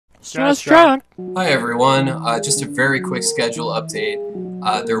SNESdrunk. Hi everyone, just a very quick schedule update.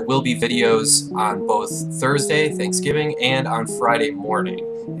 There will be videos on both Thursday, Thanksgiving, and on Friday morning,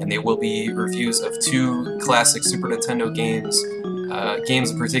 and they will be reviews of two classic Super Nintendo games. Games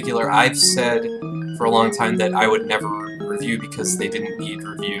in particular I've said for a long time that I would never review because they didn't need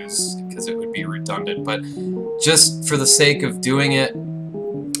reviews, because it would be redundant, but just for the sake of doing it,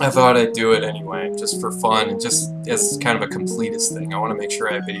 I thought I'd do it anyway, just for fun and just as kind of a completist thing. I want to make sure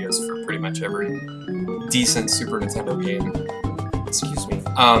I have videos for pretty much every decent Super Nintendo game. Excuse me.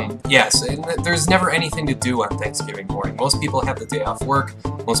 Yes, and there's never anything to do on Thanksgiving morning. Most people have the day off work.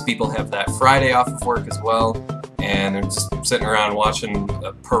 Most people have that Friday off of work as well, and they're just sitting around watching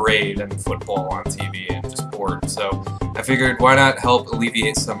a parade and football on TV and just bored. So I figured, why not help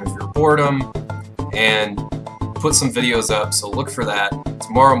alleviate some of your boredom and put some videos up, so look for that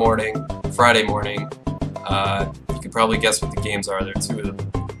tomorrow morning, Friday morning. You can probably guess what the games are. They're two of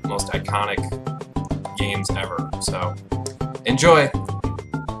the most iconic games ever. So enjoy!